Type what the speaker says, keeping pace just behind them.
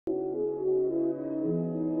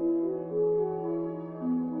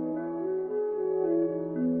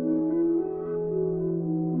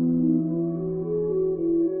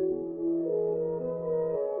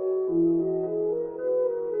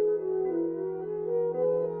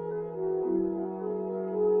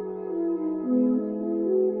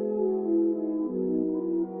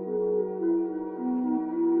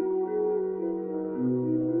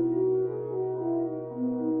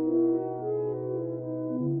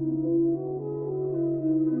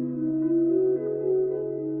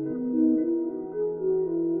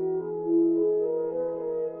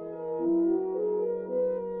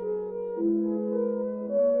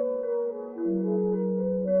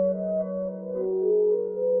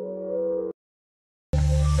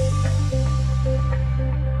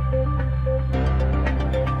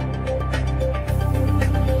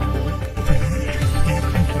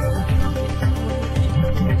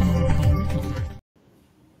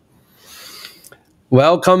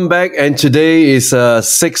Welcome back, and today is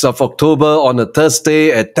 6th of October on a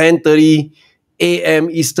Thursday at 10:30 a.m.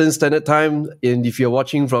 Eastern Standard Time. And if you're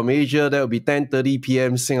watching from Asia, that will be 10:30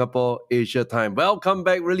 p.m. Singapore Asia time. Welcome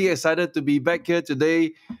back. Really excited to be back here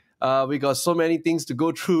today. We got so many things to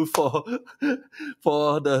go through for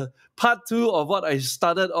for the part two of what I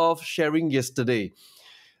started off sharing yesterday.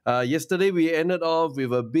 Yesterday we ended off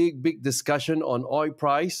with a big discussion on oil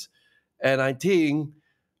price, and I think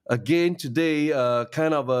again today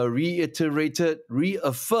kind of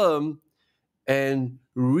reaffirmed and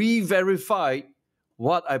re-verified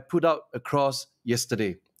what I put out across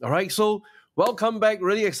yesterday. All right, so welcome back.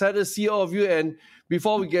 Really excited to see all of you. And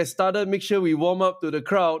before we get started, make sure we warm up to the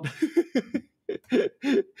crowd.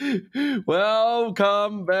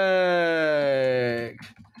 Welcome back.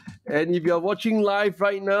 And if you're watching live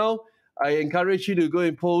right now, I encourage you to go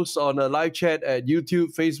and post on a live chat at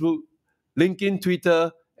YouTube, Facebook, LinkedIn,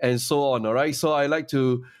 Twitter, and so on. All right. So I love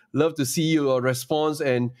to see your response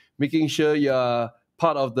and making sure you're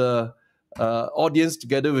part of the audience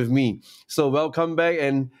together with me. So welcome back,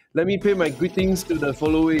 and let me pay my greetings to the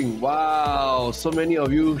following. Wow, so many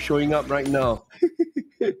of you showing up right now.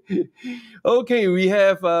 Okay, we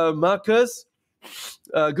have Marcus.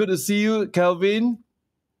 Good to see you, Calvin.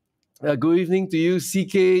 Good evening to you,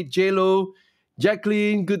 CK, JLo,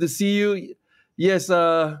 Jacqueline. Good to see you. Yes,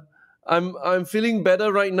 I'm feeling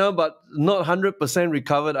better right now, but not 100%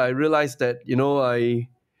 recovered. I realized that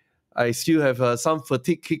I still have some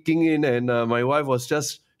fatigue kicking in, and my wife was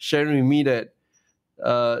just sharing with me that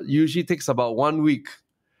usually takes about 1 week.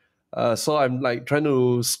 So I'm like trying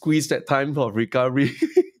to squeeze that time of recovery.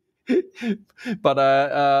 But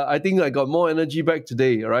I think I got more energy back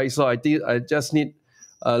today, right? So I think I just need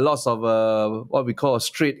lots of what we call a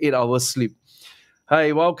straight 8 hours sleep.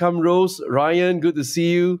 Hi, welcome, Rose. Ryan, good to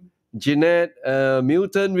see you. Jeanette,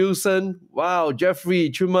 Milton, Wilson. Wow, Jeffrey,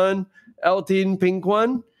 Truman, Eltin,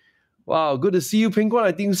 Pinkwan. Wow, good to see you, Pinkwan.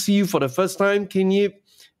 I think see you for the first time. Kinyip,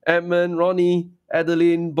 Edmund, Ronnie,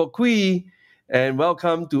 Adeline, Bokui, and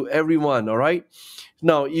welcome to everyone, all right?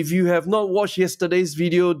 Now, if you have not watched yesterday's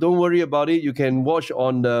video, don't worry about it. You can watch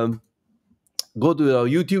on go to our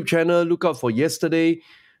YouTube channel, look out for yesterday.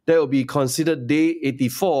 That will be considered day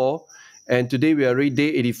 84, and today we are already day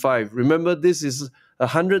 85. Remember, this is a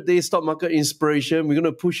 100-day stock market inspiration. We're going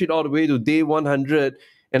to push it all the way to day 100,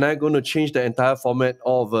 and I'm going to change the entire format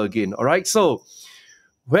all over again. All right, so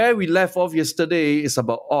where we left off yesterday is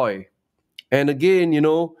about oil. And again,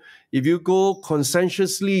 if you go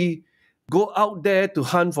consensuously, go out there to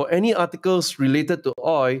hunt for any articles related to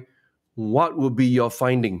oil, what will be your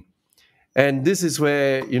finding? And this is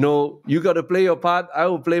where, you got to play your part. I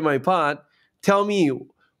will play my part. Tell me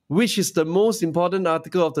which is the most important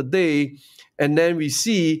article of the day, and then we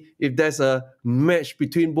see if there's a match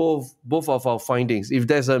between both of our findings. If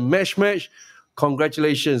there's a match,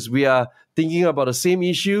 congratulations. We are thinking about the same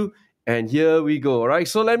issue, and here we go. All right,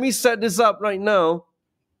 so let me set this up right now.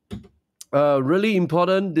 Really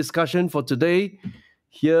important discussion for today.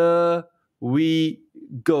 Here we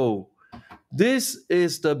go. This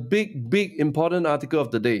is the big important article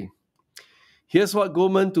of the day. Here's what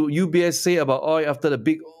Goldman to UBS say about oil after the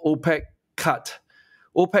big OPEC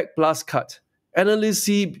Plus cut. Analysts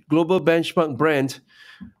see global benchmark Brent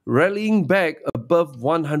rallying back above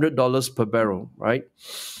 $100 per barrel, right?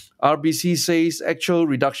 RBC says actual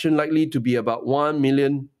reduction likely to be about 1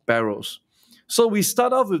 million barrels. So we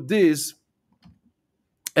start off with this,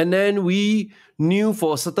 and then we knew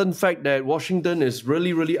for a certain fact that Washington is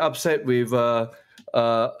really upset with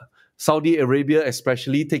Saudi Arabia,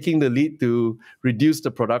 especially taking the lead to reduce the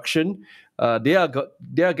production. They are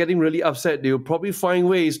getting really upset. They will probably find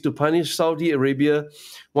ways to punish Saudi Arabia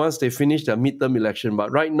once they finish their midterm election.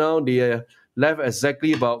 But right now, they are left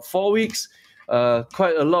exactly about 4 weeks.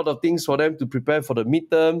 Quite a lot of things for them to prepare for the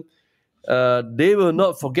midterm. They will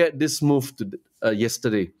not forget this move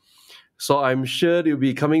yesterday. So I'm sure they'll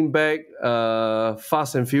be coming back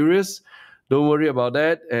fast and furious. Don't worry about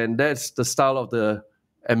that. And that's the style of the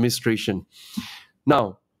administration.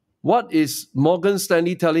 Now, what is Morgan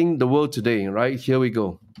Stanley telling the world today, right? Here we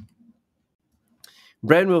go.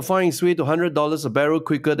 Brent will find its way to $100 a barrel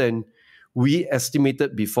quicker than we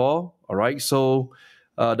estimated before, all right? So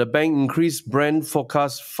the bank increased Brent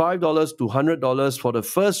forecast $5 to $100 for the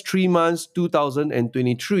first 3 months,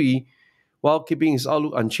 2023, while keeping its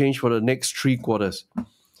outlook unchanged for the next 3 quarters.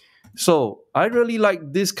 So I really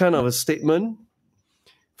like this kind of a statement.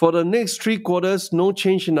 For the next 3 quarters, no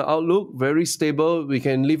change in the outlook, very stable. We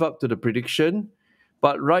can live up to the prediction.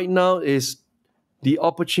 But right now is the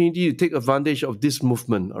opportunity to take advantage of this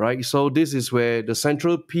movement, all right? So this is where the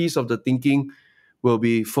central piece of the thinking will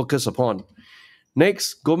be focused upon.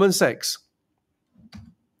 Next, Goldman Sachs.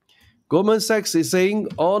 Goldman Sachs is saying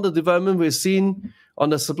all the development we've seen on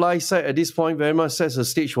the supply side at this point very much sets the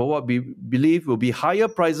stage for what we believe will be higher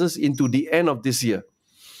prices into the end of this year.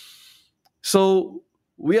 So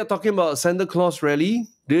we are talking about Santa Claus rally.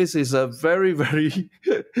 This is a very, very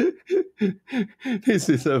this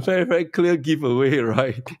is a very, very clear giveaway,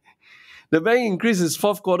 right? The bank increased its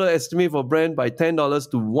fourth quarter estimate for Brent by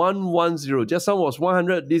 $10 to 110. Just now was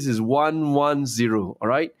 100. This is 110. All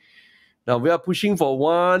right. Now we are pushing for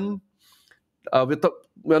one.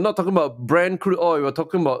 We're not talking about Brent crude oil. We're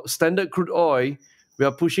talking about standard crude oil. We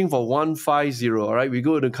are pushing for 150. All right. We're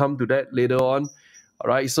going to come to that later on. All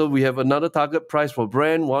right. So we have another target price for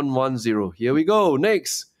Brent, 110. Here we go.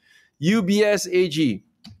 Next, UBS AG.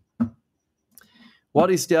 What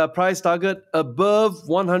is their price target? Above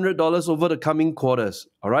 $100 over the coming quarters.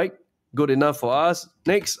 All right. Good enough for us.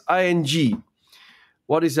 Next, ING.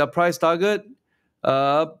 What is their price target?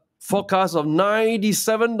 Forecast of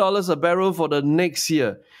 $97 a barrel for the next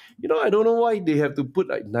year. I don't know why they have to put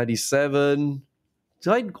like 97.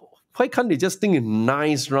 Why can't they just think in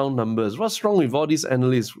nice round numbers? What's wrong with all these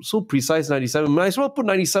analysts? So precise 97. Might as well put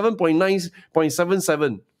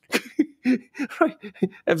 97.9.77. Right?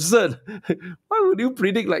 Absurd. Why would you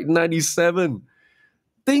predict like 97?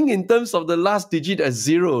 Think in terms of the last digit as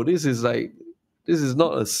 0. This is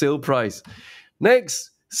not a sale price.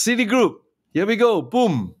 Next, Citigroup. Here we go.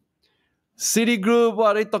 Boom. Citigroup,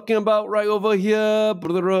 what are they talking about right over here?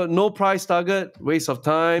 No price target, waste of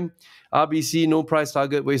time. RBC, no price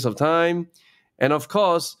target, waste of time. And of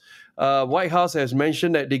course, White House has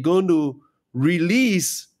mentioned that they're going to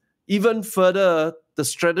release even further the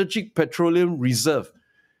Strategic Petroleum Reserve.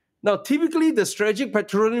 Now, typically, the Strategic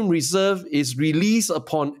Petroleum Reserve is released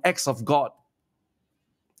upon acts of God.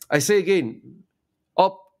 I say again,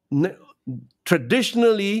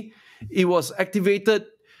 traditionally, it was activated.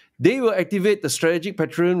 They will activate the Strategic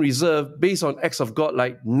Petroleum Reserve based on acts of God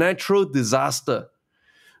like natural disaster,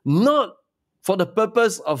 not for the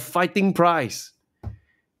purpose of fighting price.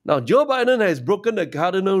 Now, Joe Biden has broken the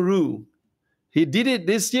cardinal rule. He did it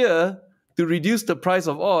this year to reduce the price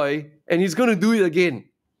of oil, and he's going to do it again.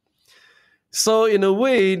 So in a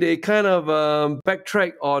way, they kind of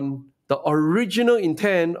backtrack on the original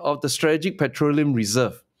intent of the Strategic Petroleum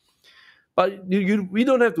Reserve. But we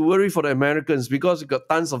don't have to worry for the Americans because we've got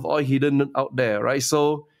tons of oil hidden out there, right?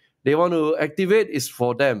 So they want to activate, it's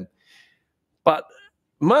for them. But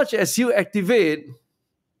much as you activate,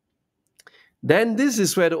 then this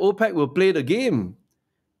is where the OPEC will play the game.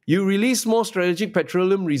 You release more Strategic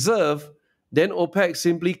Petroleum Reserve, then OPEC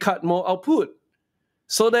simply cut more output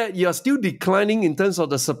so that you're still declining in terms of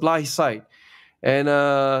the supply side. And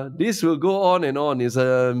this will go on and on. It's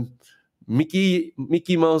a Mickey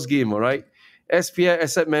Mouse game, all right? SPI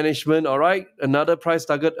Asset Management, all right? Another price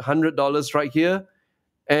target, $100 right here.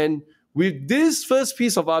 And with this first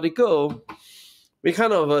piece of article, we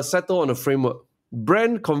kind of settle on a framework.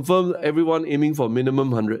 Brent confirmed everyone aiming for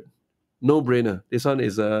minimum 100. No brainer. This one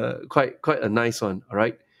is quite a nice one, all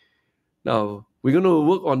right? Now, we're going to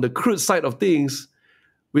work on the crude side of things,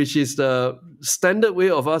 which is the standard way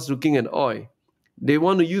of us looking at oil. They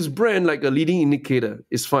want to use Brent like a leading indicator.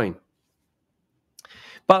 It's fine.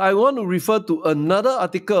 But I want to refer to another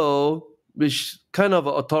article, which kind of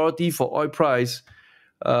an authority for oil price,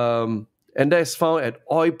 and that's found at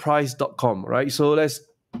oilprice.com, right? So let's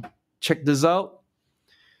check this out.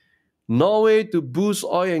 Norway to boost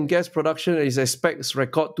oil and gas production as expects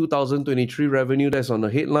record 2023 revenue. That's on the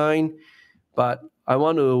headline. But I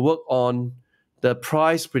want to work on the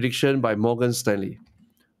price prediction by Morgan Stanley.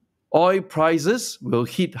 Oil prices will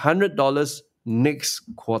hit $100 next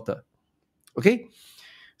quarter. Okay?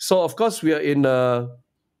 So, of course, we are in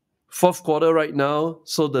fourth quarter right now.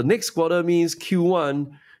 So the next quarter means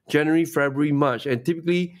Q1, January, February, March. And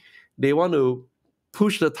typically, they want to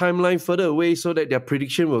push the timeline further away so that their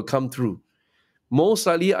prediction will come through. Most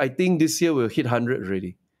likely, I think this year will hit 100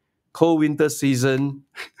 already. Cold winter season.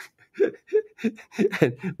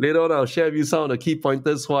 And later on, I'll share with you some of the key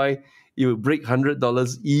pointers why it will break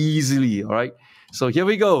 $100 easily, all right? So here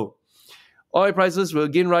we go. Oil prices will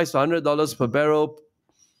again rise to $100 per barrel,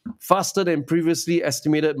 faster than previously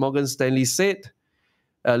estimated, Morgan Stanley said,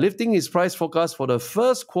 lifting its price forecast for the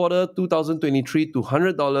first quarter 2023 to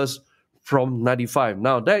 $100 from 95.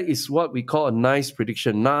 Now, that is what we call a nice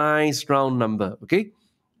prediction, nice round number, okay?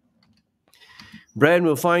 Brent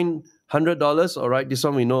will find $100, all right, this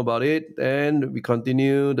one we know about it, and we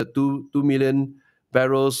continue the 2 million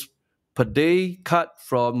barrels per day cut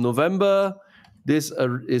from November. This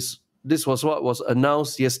was what was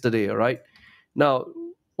announced yesterday, all right? Now,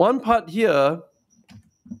 one part here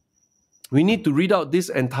we need to read out this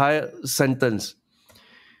entire sentence.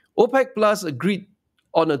 OPEC Plus agreed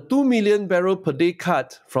on a 2 million barrel per day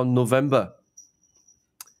cut from November.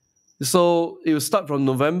 So it will start from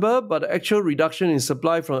November, but the actual reduction in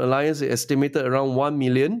supply from Alliance is estimated around 1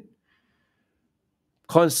 million.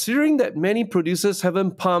 Considering that many producers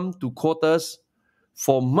haven't pumped to quotas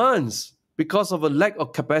for months because of a lack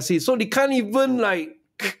of capacity, so they can't even they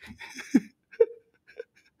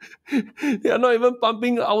are not even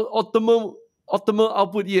pumping optimal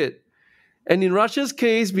output yet. And in Russia's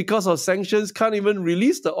case, because of sanctions, can't even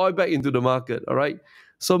release the oil back into the market, all right?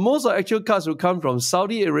 So most of the actual cuts will come from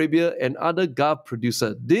Saudi Arabia and other Gulf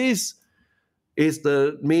producers. This is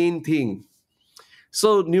the main thing.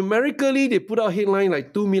 So numerically, they put out headline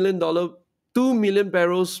like $2 million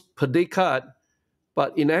barrels per day cut,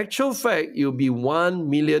 but in actual fact, it will be 1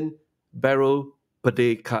 million barrel per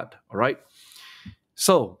day cut, all right?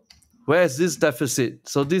 So where is this deficit?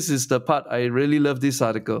 So this is the part I really love this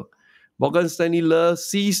article. Morgan Stanley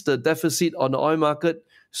sees the deficit on the oil market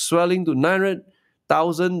swelling to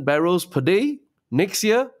 900,000 barrels per day next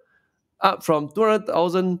year, up from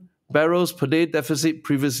 200,000 barrels per day deficit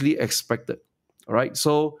previously expected. All right,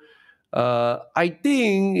 so I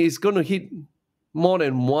think it's going to hit more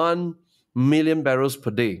than 1 million barrels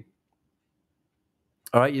per day.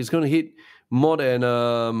 All right, it's going to hit more than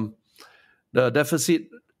the deficit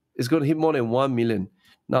is going to hit more than 1 million.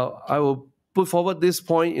 Now, I will put forward this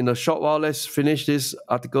point in a short while. Let's finish this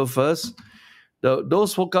article first.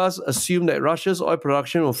 Those forecasts assume that Russia's oil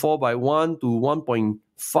production will fall by 1 to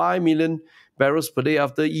 1.5 million barrels per day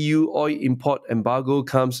after EU oil import embargo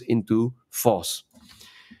comes into force.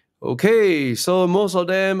 Okay, so most of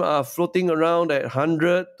them are floating around at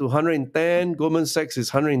 100 to 110. Goldman Sachs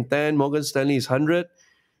is 110. Morgan Stanley is 100.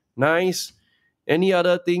 Nice. Any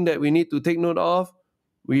other thing that we need to take note of?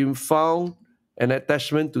 We found an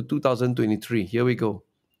attachment to 2023. Here we go.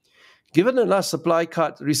 Given the large supply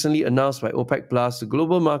cut recently announced by OPEC Plus, the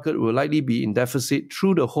global market will likely be in deficit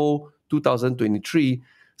through the whole 2023,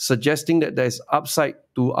 suggesting that there is upside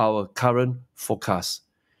to our current forecast.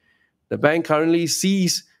 The bank currently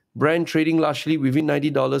sees Brent trading largely within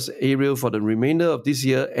 $90 area for the remainder of this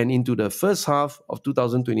year and into the first half of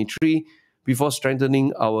 2023 before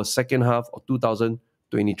strengthening our second half of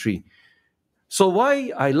 2023. So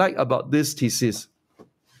why I like about this thesis?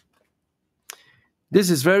 This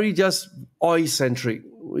is very just oil-centric.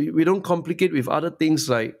 We don't complicate with other things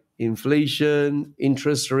like inflation,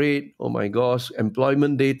 interest rate, oh my gosh,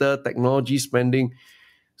 employment data, technology spending.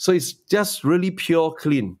 So it's just really pure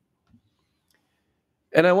clean.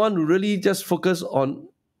 And I want to really just focus on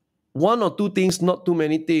one or two things, not too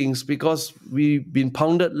many things, because we've been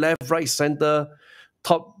pounded left, right, center,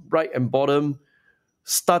 top, right, and bottom,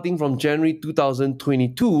 starting from January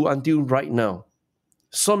 2022 until right now.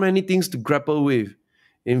 So many things to grapple with.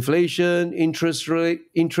 Inflation, interest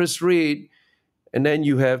rate, and then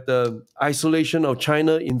you have the isolation of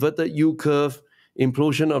China, inverted yield curve,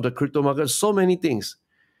 implosion of the crypto market, so many things.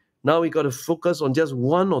 Now we got to focus on just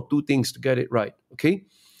one or two things to get it right, okay?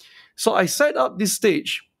 So I set up this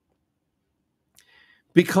stage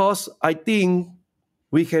because I think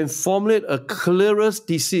we can formulate a clearer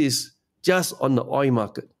thesis just on the oil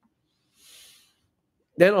market.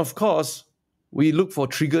 Then, of course, we look for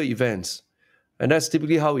trigger events. And that's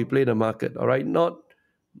typically how we play the market, all right? Not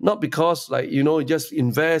because, just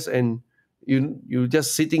invest and you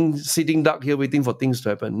just sitting duck here waiting for things to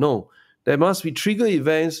happen. No, there must be trigger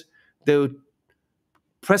events that will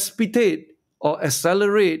precipitate or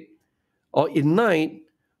accelerate or ignite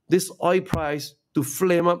this oil price to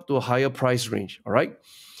flame up to a higher price range, all right?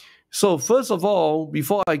 So first of all,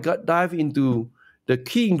 before I dive into the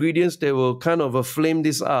key ingredients that will kind of flame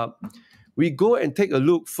this up, we go and take a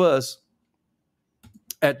look first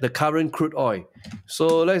at the current crude oil.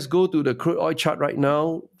 So let's go to the crude oil chart right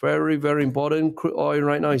now. Very, very important. Crude oil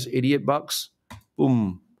right now is $88.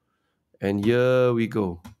 Boom. And here we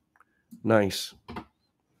go. Nice.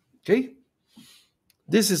 Okay.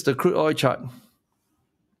 This is the crude oil chart.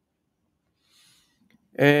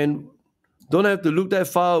 And don't have to look that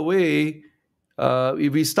far away.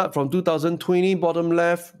 If we start from 2020, bottom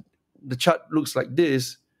left, the chart looks like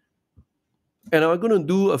this. And I'm going to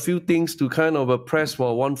do a few things to kind of press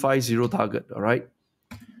for a 150 target, all right?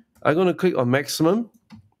 I'm going to click on maximum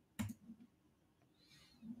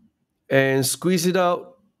and squeeze it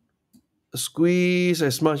out. Squeeze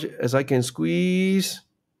as much as I can squeeze.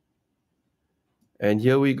 And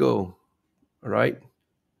here we go, all right?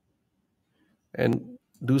 And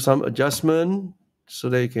do some adjustment so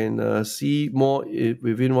that you can see more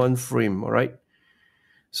within one frame, all right?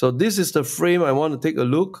 So this is the frame I want to take a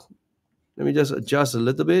look. Let me just adjust a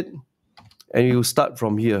little bit. And you start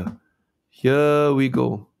from here. Here we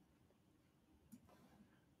go.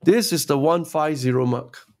 This is the 150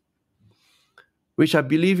 mark, which I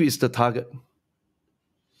believe is the target.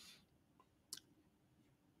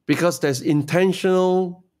 Because there's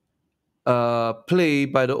intentional play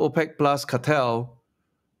by the OPEC Plus cartel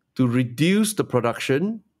to reduce the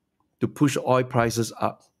production to push oil prices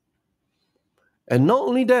up. And not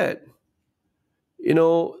only that,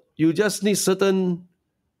 you just need certain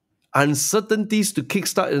uncertainties to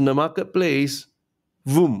kickstart in the marketplace.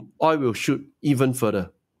 Boom, oil will shoot even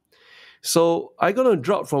further. So I'm going to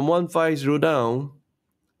drop from 150 down.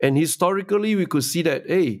 And historically, we could see that,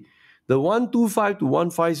 hey, the 125 to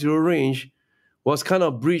 150 range was kind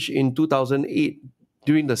of breached in 2008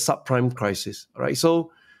 during the subprime crisis. Right?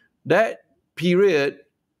 So that period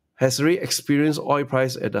has already experienced oil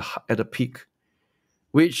price at a peak,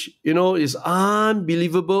 which is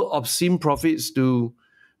unbelievable, obscene profits to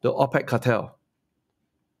the OPEC cartel.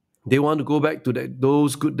 They want to go back to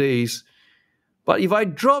those good days. But if I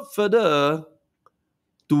drop further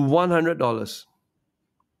to $100,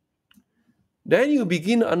 then you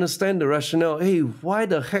begin to understand the rationale. Hey, why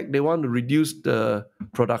the heck they want to reduce the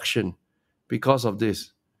production? Because of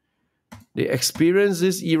this. They experience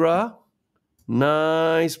this era,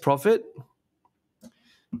 nice profit.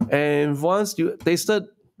 And once you tasted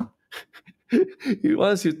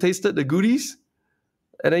the goodies,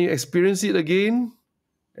 and then you experience it again,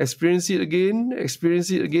 and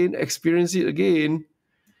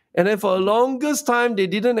then for the longest time, they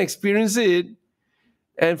didn't experience it.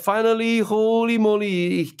 And finally, holy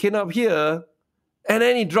moly, it came up here, and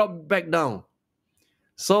then it dropped back down.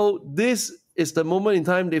 So this is the moment in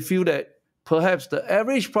time they feel that perhaps the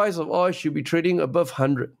average price of oil should be trading above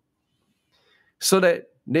 100, so that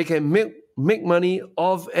they can make money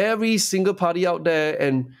off every single party out there,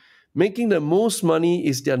 and making the most money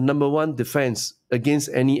is their number one defense against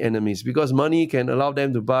any enemies, because money can allow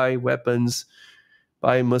them to buy weapons,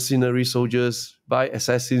 buy mercenary soldiers, buy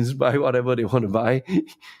assassins, buy whatever they want to buy.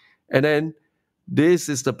 And then this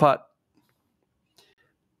is the part.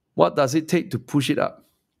 What does it take to push it up?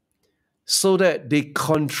 So that they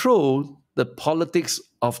control the politics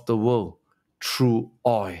of the world through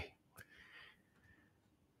oil.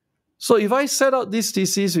 So if I set out this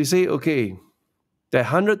thesis, we say, okay, the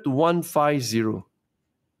 100 to 150.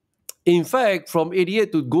 In fact, from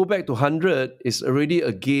 88 to go back to 100 is already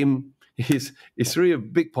a game. It's really a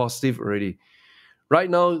big positive already. Right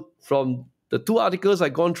now, from the two articles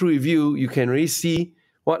I've gone through with you, you can really see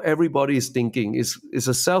what everybody is thinking. It's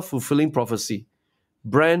a self-fulfilling prophecy.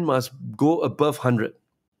 Brent must go above 100.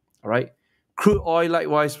 All right? Crude oil,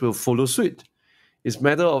 likewise, will follow suit. It's a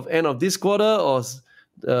matter of end of this quarter or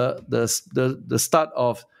the start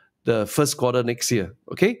of the first quarter next year.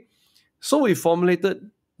 Okay? So we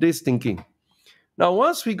formulated this thinking. Now,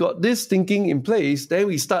 once we got this thinking in place, then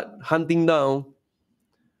we start hunting down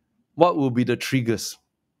what will be the triggers.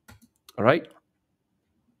 All right?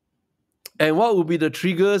 And what will be the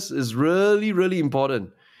triggers is really, really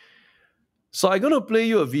important. So I'm going to play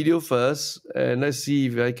you a video first, and let's see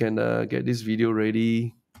if I can get this video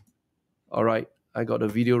ready. All right, I got a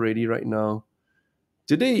video ready right now.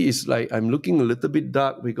 Today is like I'm looking a little bit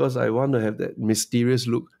dark because I want to have that mysterious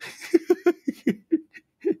look.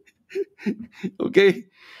 Okay,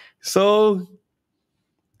 so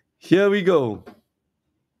here we go.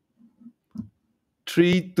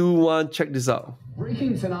 3, 2, 1, check this out.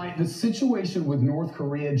 Breaking tonight, the situation with North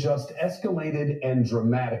Korea just escalated and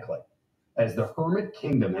dramatically, as the Hermit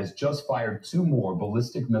Kingdom has just fired 2 more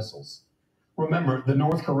ballistic missiles. Remember, the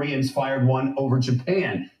North Koreans fired one over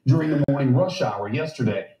Japan during the morning rush hour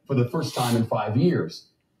yesterday for the first time in 5 years.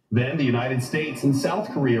 Then the United States and South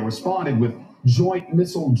Korea responded with joint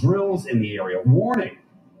missile drills in the area, warning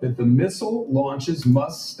that the missile launches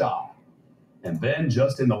must stop. And then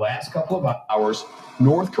just in the last couple of hours,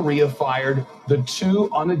 North Korea fired the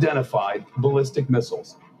 2 unidentified ballistic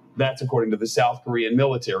missiles. That's according to the South Korean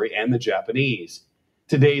military and the Japanese.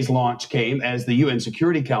 Today's launch came as the UN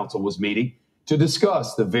Security Council was meeting to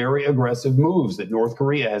discuss the very aggressive moves that North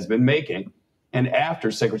Korea has been making, and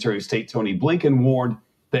after Secretary of State Tony Blinken warned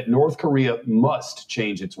that North Korea must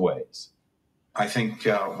change its ways. I think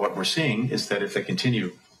what we're seeing is that if they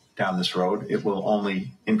continue down this road, it will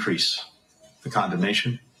only increase the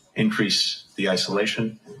condemnation, increase the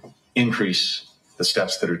isolation, increase the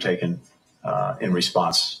steps that are taken in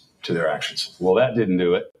response to their actions. Well, that didn't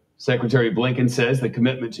do it. Secretary Blinken says the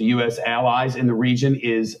commitment to U.S. allies in the region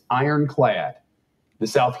is ironclad. The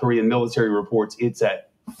South Korean military reports it's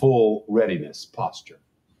at full readiness posture.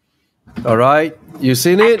 All right, you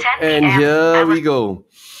seen it? And here we go.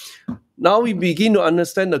 Now we begin to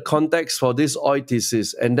understand the context for this oil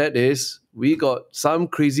thesis, and that is we got some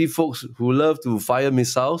crazy folks who love to fire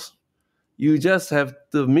missiles. You just have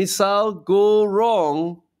the missile go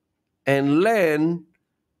wrong and land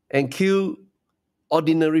and kill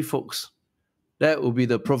ordinary folks. That will be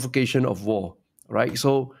the provocation of war, right?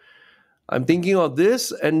 So I'm thinking of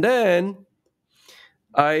this, and then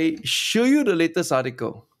I show you the latest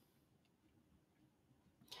article.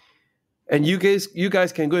 And you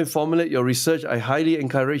guys can go and formulate your research. I highly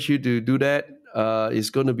encourage you to do that. It's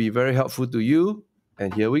going to be very helpful to you.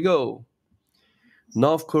 And here we go.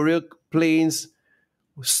 North Korea planes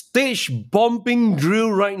stage bombing drill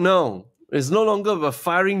right now. It's no longer about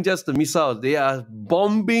firing just the missiles. They are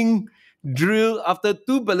bombing drill after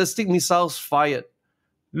 2 ballistic missiles fired.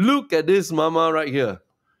 Look at this mama right here.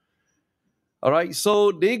 All right,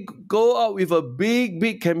 so they go out with a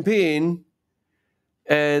big campaign.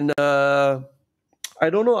 And I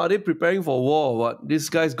don't know, are they preparing for war or what? This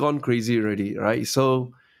guy's gone crazy already, right?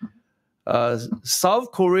 So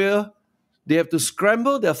South Korea, they have to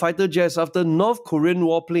scramble their fighter jets after North Korean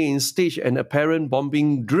warplanes staged an apparent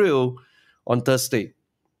bombing drill on Thursday,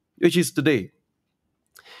 which is today.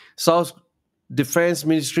 South Defense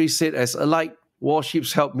Ministry said as allied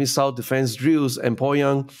warships helped missile defense drills, and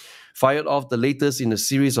Pyongyang fired off the latest in a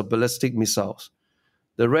series of ballistic missiles.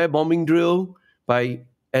 The rare bombing drill by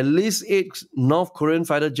at least 8 North Korean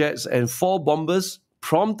fighter jets and 4 bombers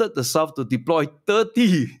prompted the South to deploy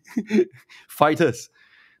 30 fighters.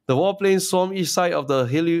 The warplanes swarmed each side of the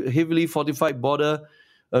heavily fortified border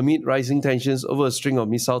amid rising tensions over a string of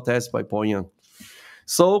missile tests by Pyongyang.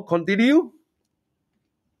 So, continue.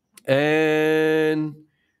 And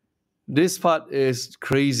this part is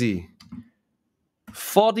crazy.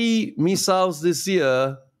 40 missiles this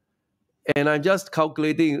year, and I'm just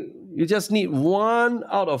calculating, you just need 1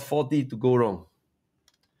 out of 40 to go wrong.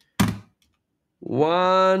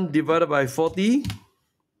 1 divided by 40,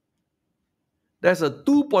 that's a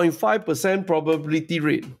 2.5% probability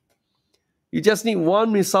rate. You just need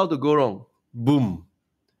 1 missile to go wrong. Boom.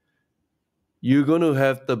 You're going to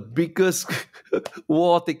have the biggest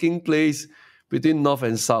war taking place between North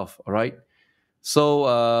and South, all right? So,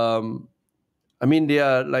 I mean, they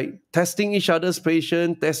are like testing each other's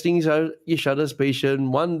patience, each other's patience.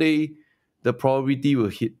 One day, the probability will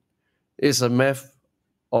hit. It's a math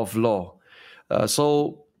of law.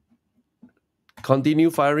 So, continue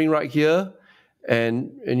firing right here.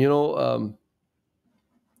 And you know,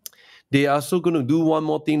 they are also going to do one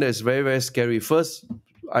more thing that's very scary. First,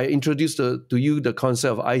 I introduced to you the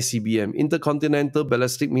concept of ICBM, Intercontinental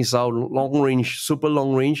Ballistic Missile, long range, super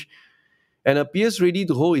long range, and appears ready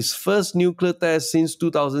to hold its first nuclear test since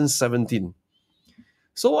 2017.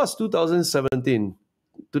 So what's 2017?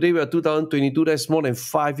 Today we are 2022, that's more than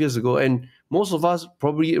 5 years ago, and most of us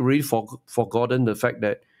probably already forgotten the fact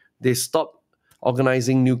that they stopped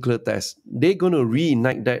organizing nuclear tests. They're going to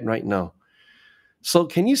reignite that right now. So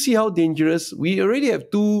can you see how dangerous? We already have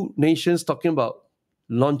 2 nations talking about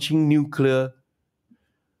launching nuclear.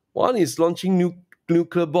 One is launching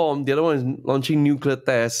nuclear bomb, the other one is launching nuclear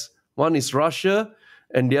tests. One is Russia,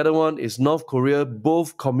 and the other one is North Korea,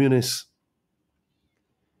 both communists.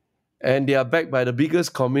 And they are backed by the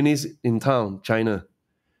biggest communist in town, China.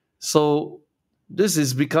 So this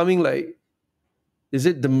is becoming like, is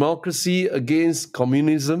it democracy against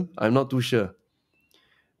communism? I'm not too sure.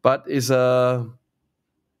 But it's a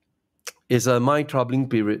mind-troubling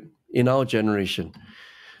period in our generation.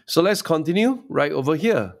 So let's continue right over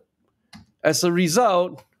here. As a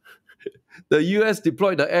result, the US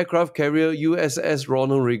deployed the aircraft carrier USS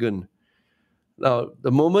Ronald Reagan. Now,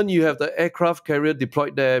 the moment you have the aircraft carrier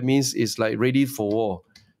deployed there means it's like ready for war.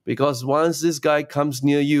 Because once this guy comes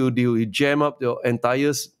near you, they will jam up your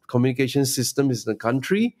entire communication system in the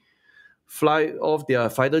country, fly off their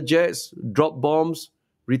fighter jets, drop bombs,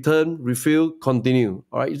 return, refuel, continue.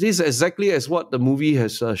 All right, this is exactly as what the movie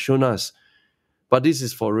has shown us. But this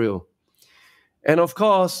is for real. And of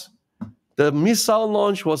course, the missile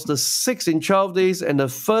launch was the 6th in 12 days and the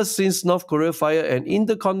first since North Korea fired an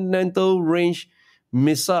intercontinental range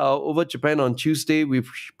missile over Japan on Tuesday,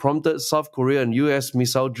 which prompted South Korea and US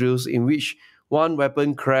missile drills in which one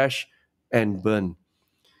weapon crashed and burned.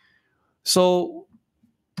 So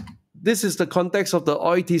this is the context of the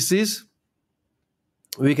oil thesis.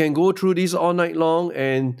 We can go through this all night long,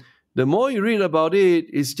 and the more you read about it,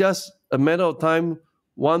 it's just a matter of time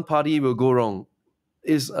one party will go wrong.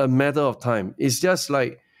 It's a matter of time. It's just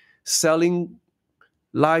like selling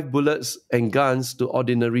live bullets and guns to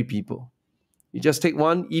ordinary people. You just take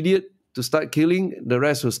one idiot to start killing, the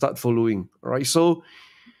rest will start following. All right. So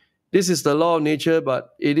this is the law of nature,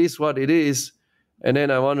 but it is what it is. And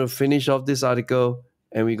then I want to finish off this article,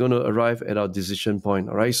 and we're going to arrive at our decision point.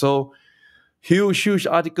 All right. So huge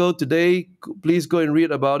article today. Please go and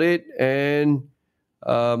read about it. And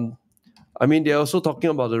they're also talking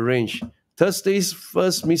about the range. Thursday's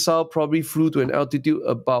first missile probably flew to an altitude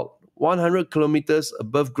about 100 kilometers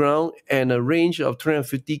above ground and a range of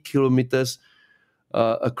 350 kilometers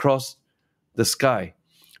across the sky,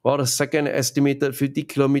 while the second estimated 50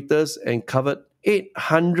 kilometers and covered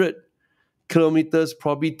 800 kilometers,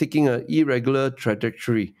 probably taking an irregular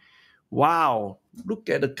trajectory. Wow, look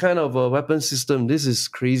at the kind of a weapon system. This is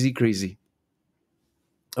crazy.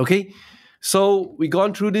 Okay, so we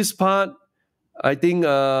gone through this part. I think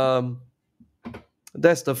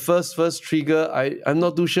that's the first trigger. I'm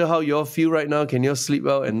not too sure how you all feel right now. Can you all sleep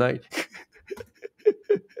well at night?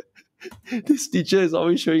 This teacher is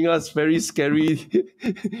always showing us very scary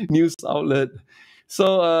news outlet.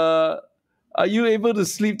 So are you able to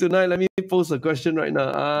sleep tonight? Let me pose a question right now.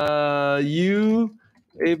 Are you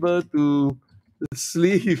able to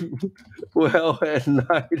sleep well at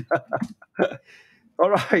night? All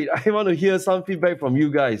right, I want to hear some feedback from you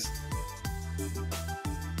guys.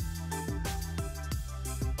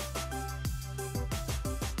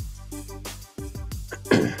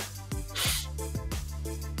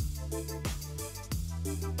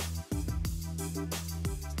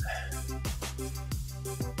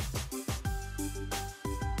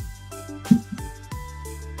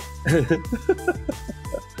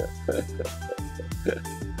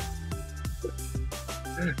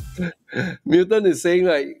 Milton is saying,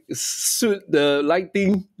 like, suit the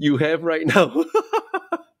lighting you have right now.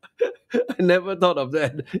 I never thought of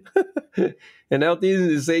that. And Elton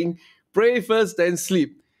is saying, pray first, then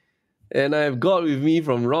sleep. And I have God with me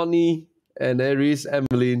from Ronnie, and there is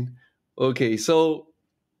Emmeline. Okay, so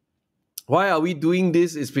why are we doing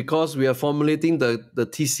this? Is because we are formulating the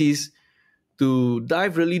thesis to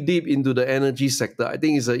dive really deep into the energy sector. I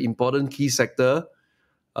think it's an important key sector.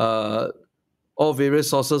 All various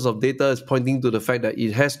sources of data is pointing to the fact that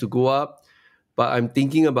it has to go up, but I'm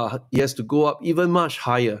thinking about it has to go up even much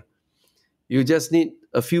higher. You just need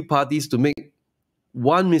a few parties to make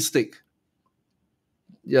one mistake.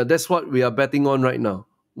 Yeah, that's what we are betting on right now.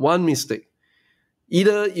 One mistake.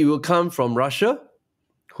 Either it will come from Russia,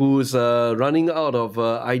 who's running out of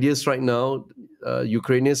ideas right now.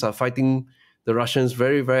 Ukrainians are fighting the Russians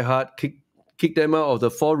very hard, kick them out of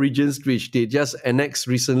the 4 regions which they just annexed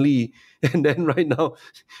recently, and then right now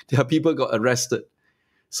their people got arrested.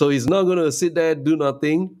 So he's not going to sit there, do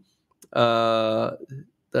nothing. The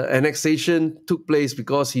annexation took place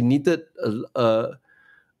because he needed a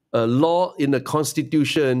law in the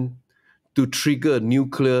constitution to trigger a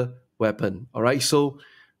nuclear weapon. All right, so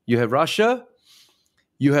you have Russia,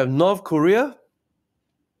 you have North Korea.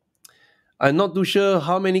 I'm not too sure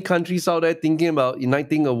how many countries out there thinking about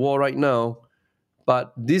igniting a war right now,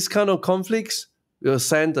 but this kind of conflicts will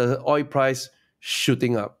send the oil price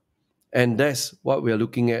shooting up. And that's what we are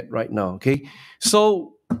looking at right now, okay?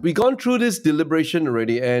 So we've gone through this deliberation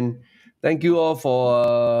already, and thank you all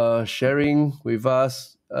for sharing with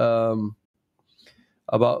us about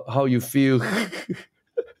how you feel.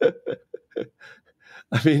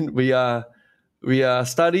 I mean, we are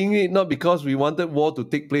studying it not because we wanted war to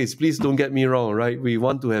take place. Please don't get me wrong, right? We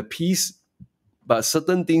want to have peace, but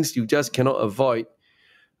certain things you just cannot avoid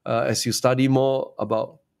as you study more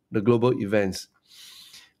about the global events.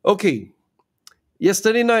 Okay,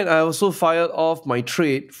 yesterday night I also fired off my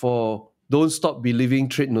trade for don't stop believing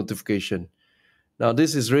trade notification. Now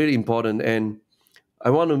this is really important, and I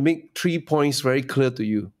want to make 3 points very clear to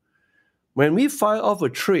you. When we fire off a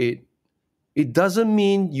trade, it doesn't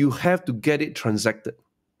mean you have to get it transacted.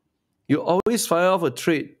 You always fire off a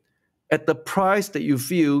trade at the price that you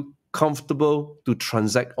feel comfortable to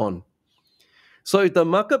transact on. So if the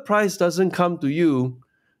market price doesn't come to you,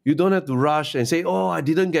 you don't have to rush and say, oh, I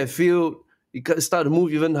didn't get filled. It can start to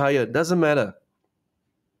move even higher. It doesn't matter.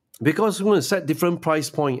 Because we're going to set different price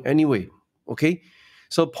point anyway. Okay?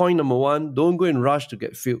 So point number 1, don't go and rush to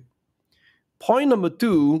get filled. Point number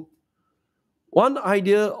 2, one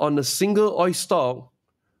idea on a single oil stock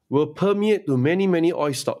will permeate to many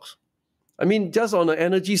oil stocks. I mean, just on the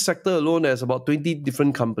energy sector alone, there's about 20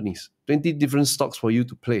 different companies, 20 different stocks for you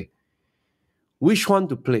to play. Which one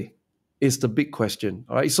to play is the big question.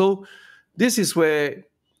 All right, so this is where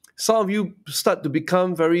some of you start to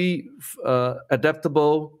become very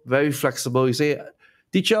adaptable, very flexible. You say,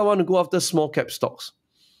 teacher, I want to go after small cap stocks.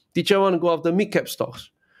 Teacher, I want to go after mid cap stocks.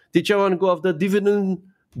 Teacher, I want to go after dividend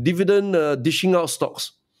dishing out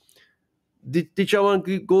stocks. Teacher, I want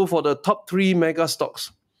to go for the top 3 mega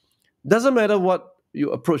stocks. Doesn't matter what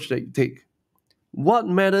you approach that you take. What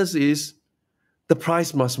matters is the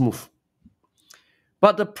price must move.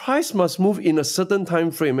 But the price must move in a certain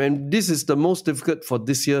time frame, and this is the most difficult for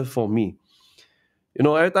this year for me. You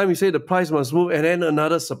know, every time we say the price must move, and then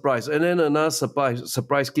another surprise, and then another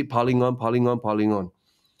surprise keep piling on.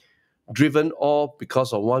 Driven all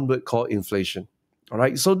because of one word called inflation. All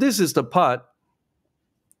right, so this is the part,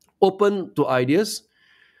 open to ideas.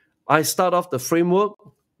 I start off the framework.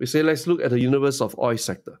 We say, let's look at the universe of oil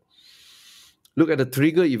sector. Look at the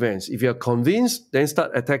trigger events. If you're convinced, then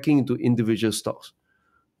start attacking into individual stocks.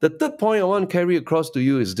 The third point I want to carry across to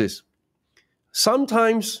you is this.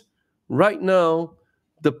 Sometimes, right now,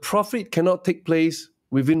 the profit cannot take place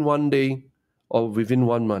within 1 day or within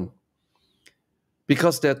 1 month,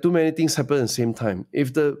 because there are too many things happen at the same time.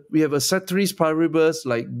 If we have a ceteris paribus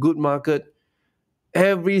like good market,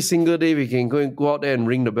 every single day we can go out there and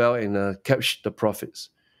ring the bell and catch the profits.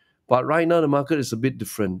 But right now the market is a bit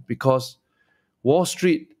different because Wall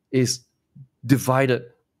Street is divided.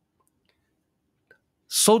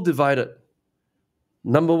 So divided.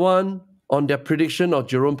 Number one, on their prediction of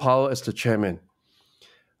Jerome Powell as the chairman.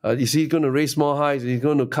 Is he going to raise more highs? Is he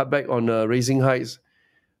going to cut back on raising highs?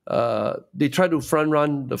 They try to front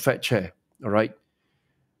run the Fed chair, all right?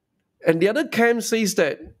 And the other camp says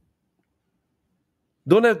that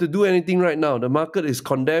don't have to do anything right now. The market is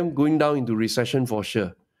condemned, going down into recession for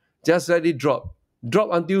sure. Just let it drop. Drop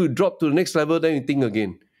until you drop to the next level, then you think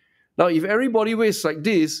again. Now, if everybody waits like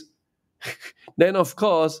this, then of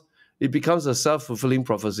course, it becomes a self-fulfilling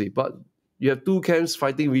prophecy. But you have two camps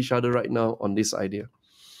fighting with each other right now on this idea.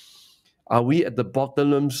 Are we at the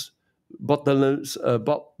bottomless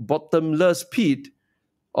pit,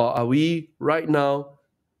 or are we right now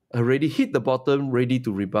already hit the bottom, ready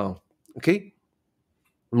to rebound? Okay?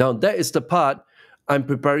 Now, that is the part I'm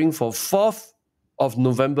preparing for 4th of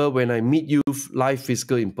November when I meet you live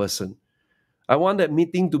physical in person. I want that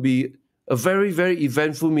meeting to be a very, very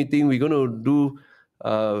eventful meeting. We're going to do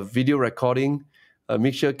video recording,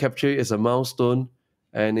 make sure capture it as a milestone,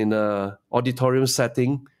 and in an auditorium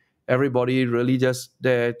setting. Everybody really just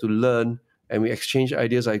there to learn, and we exchange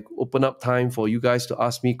ideas. I open up time for you guys to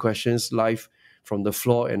ask me questions live from the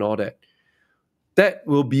floor and all that. That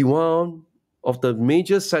will be one of the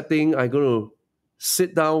major setting. I'm going to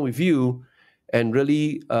sit down with you and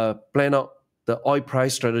really plan out the oil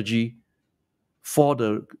price strategy for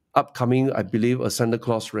the upcoming, I believe, a Santa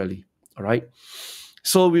Claus rally. All right.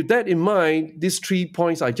 So with that in mind, these 3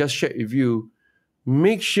 points I just shared with you,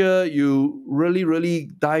 make sure you really, really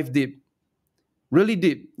dive deep. Really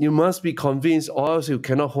deep. You must be convinced, or else you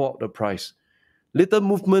cannot hold the price. Little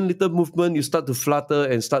movement, you start to flutter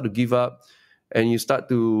and start to give up, and you start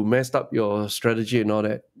to mess up your strategy and all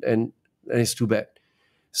that, and it's too bad.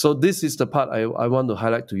 So this is the part I want to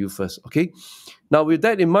highlight to you first, okay? Now with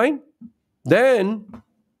that in mind, then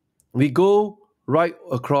we go right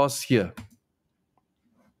across here.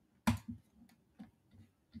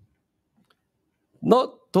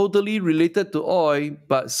 Not totally related to oil,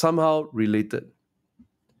 but somehow related,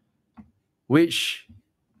 which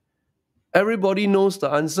everybody knows the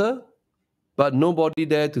answer, but nobody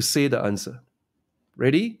dare to say the answer.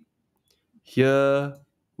 Ready? Here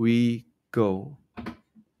we go.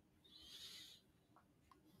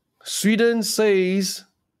 Sweden says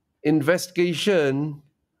investigation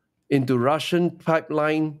into Russian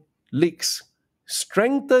pipeline leaks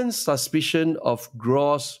strengthens suspicion of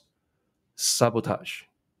gross sabotage.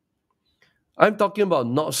 I'm talking about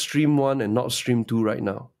Nord Stream 1 and Nord Stream 2 right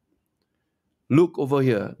now. Look over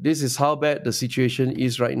here. This is how bad the situation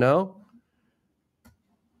is right now.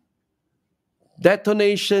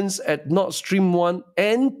 Detonations at Nord Stream 1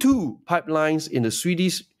 and 2 pipelines in the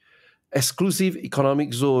Swedish exclusive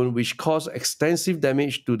economic zone, which caused extensive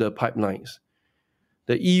damage to the pipelines.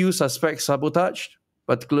 The EU suspects sabotage,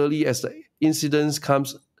 particularly as the incident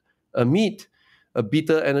comes amid a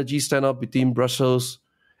bitter energy standoff between Brussels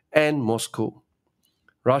and Moscow.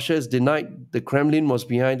 Russia has denied the Kremlin was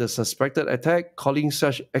behind the suspected attack, calling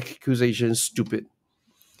such accusations stupid.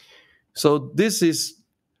 So this is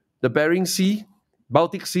the Bering Sea,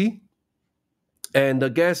 Baltic Sea, and the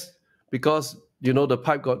gas, because you know the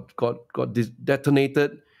pipe got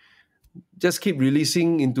detonated, just keep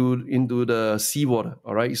releasing into the seawater.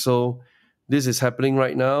 All right, so this is happening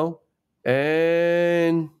right now,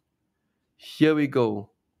 and here we go.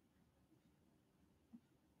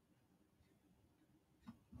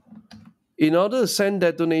 In order to send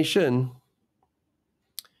detonation,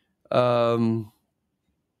 in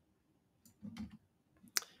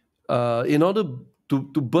order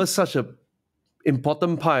to burst such a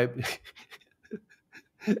important pipe,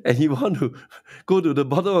 and you want to go to the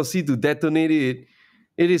bottom of the sea to detonate it,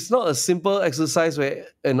 it is not a simple exercise where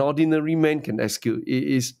an ordinary man can execute. It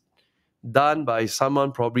is done by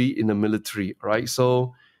someone probably in the military, right?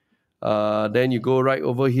 So then you go right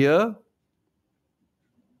over here.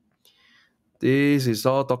 This is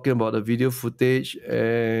all talking about the video footage,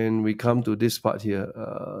 and we come to this part here,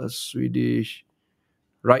 Swedish,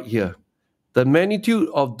 right here. The magnitude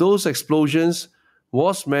of those explosions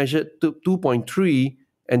was measured to 2.3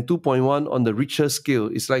 and 2.1 on the Richter scale.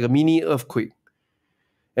 It's like a mini earthquake,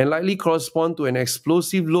 and likely correspond to an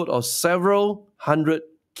explosive load of several hundred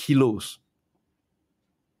kilos.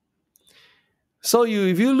 So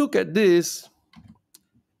if you look at this,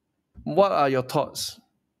 what are your thoughts?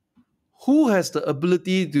 Who has the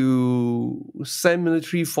ability to send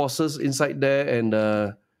military forces inside there and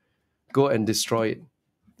go and destroy it?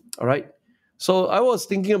 All right. So I was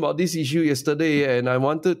thinking about this issue yesterday, and I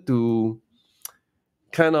wanted to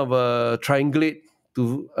kind of triangulate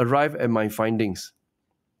to arrive at my findings.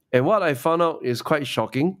 And what I found out is quite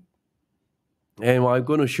shocking. And what I'm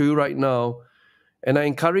going to show you right now, and I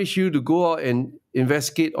encourage you to go out and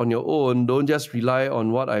investigate on your own. Don't just rely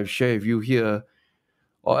on what I've shared with you here,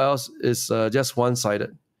 or else it's just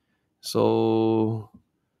one-sided. So,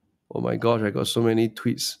 oh my gosh, I got so many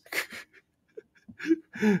tweets.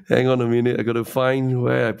 Hang on a minute, I got to find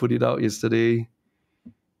where I put it out yesterday.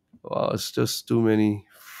 Wow, it's just too many.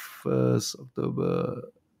 1st October.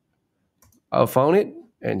 I found it,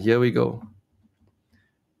 and here we go.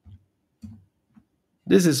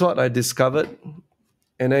 This is what I discovered,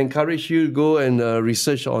 and I encourage you to go and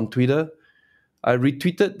research on Twitter. I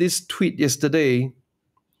retweeted this tweet yesterday,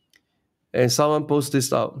 and someone posted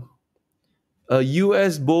this out. A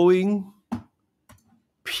US Boeing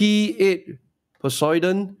P-8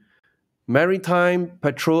 Poseidon maritime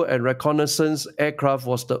patrol and reconnaissance aircraft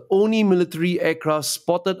was the only military aircraft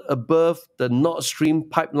spotted above the Nord Stream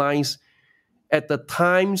pipelines at the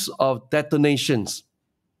times of detonations.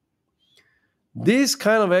 This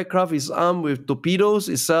kind of aircraft is armed with torpedoes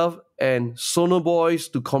itself and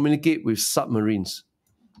sonobuoys to communicate with submarines.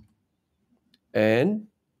 And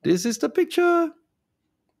this is the picture.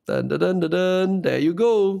 Dun, dun, dun, dun, dun. There you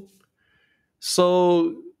go.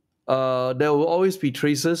 So there will always be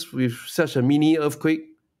traces with such a mini earthquake.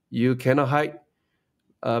 You cannot hide.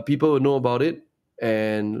 People will know about it.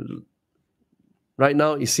 And right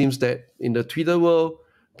now, it seems that in the Twitter world,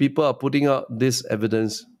 people are putting out this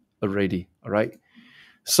evidence already. All right.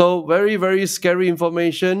 So very, very scary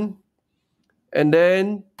information. And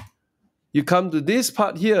then you come to this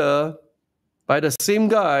part here by the same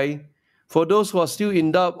guy. For those who are still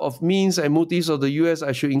in doubt of means and motives of the US,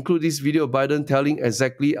 I should include this video of Biden telling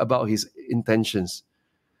exactly about his intentions.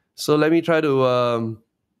 So let me try to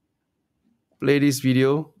play this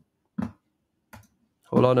video.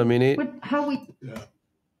 Hold on a minute.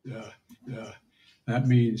 That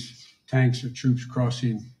means tanks or troops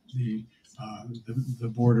crossing the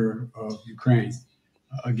border of Ukraine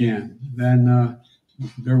again. Then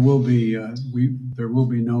there will be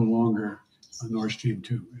no longer a Nord Stream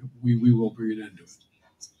 2. We will bring an end to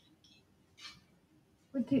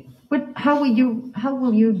it. How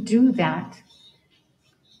will you do that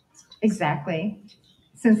exactly?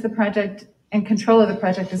 Since the project and control of the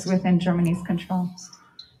project is within Germany's control.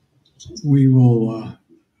 We will.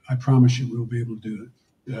 I promise you, we'll be able to do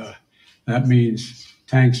it. That means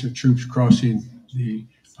tanks or troops crossing the.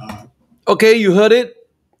 Okay, you heard it,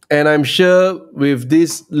 and I'm sure with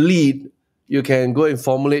this lead, you can go and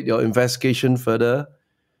formulate your investigation further.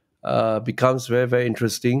 Becomes very, very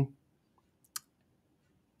interesting.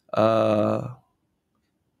 Why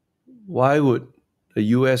would the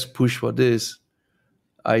US push for this?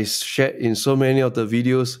 I shared in so many of the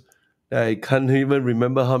videos that I can't even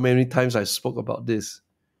remember how many times I spoke about this.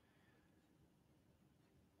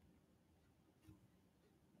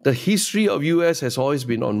 The history of US has always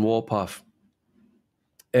been on war path.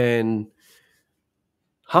 And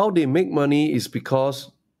how they make money is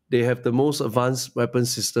because they have the most advanced weapon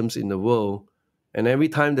systems in the world. And every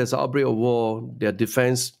time there's an outbreak of war, their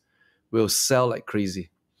defense will sell like crazy.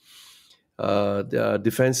 Their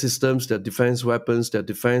defense systems, their defense weapons, their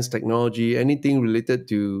defense technology, anything related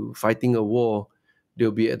to fighting a war,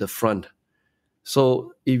 they'll be at the front.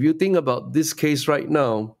 So if you think about this case right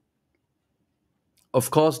now, of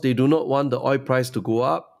course, they do not want the oil price to go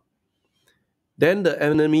up. Then the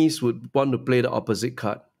enemies would want to play the opposite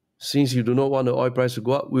card. Since you do not want the oil price to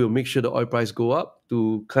go up, we will make sure the oil price go up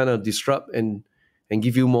to kind of disrupt and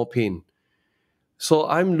give you more pain. So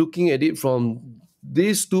I'm looking at it from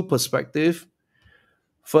these two perspectives.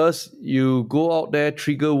 First, you go out there,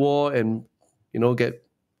 trigger war, and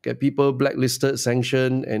get people blacklisted,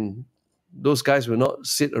 sanctioned, and those guys will not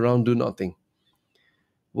sit around do nothing.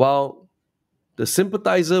 while the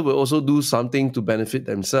sympathizer will also do something to benefit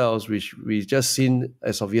themselves, which we just seen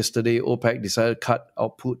as of yesterday, OPEC decided to cut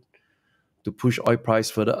output to push oil price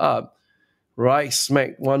further up, right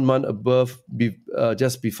smack 1 month above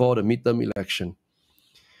just before the midterm election.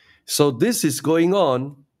 So this is going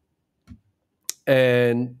on,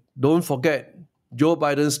 and don't forget, Joe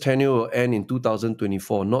Biden's tenure will end in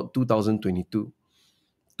 2024, not 2022.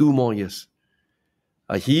 2 more years.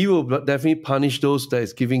 He will definitely punish those that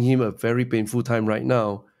is giving him a very painful time right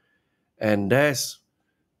now. And that's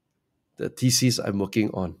the thesis I'm working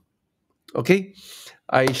on. Okay,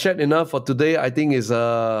 I shared enough for today. I think is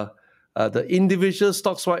the individual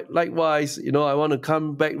stocks, likewise, I want to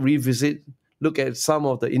come back, revisit, look at some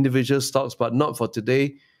of the individual stocks, but not for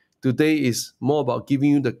today. Today is more about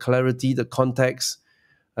giving you the clarity, the context.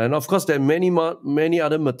 And of course, there are many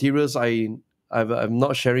other materials I'm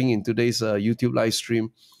not sharing in today's YouTube live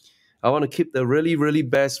stream. I want to keep the really, really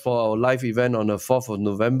best for our live event on the 4th of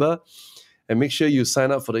November. And make sure you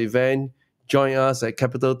sign up for the event. Join us at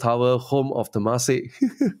Capital Tower, home of Temasek.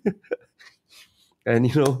 And,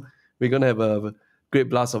 we're going to have a great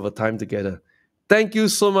blast of a time together. Thank you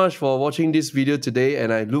so much for watching this video today.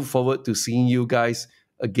 And I look forward to seeing you guys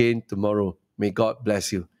again tomorrow. May God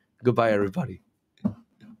bless you. Goodbye, everybody.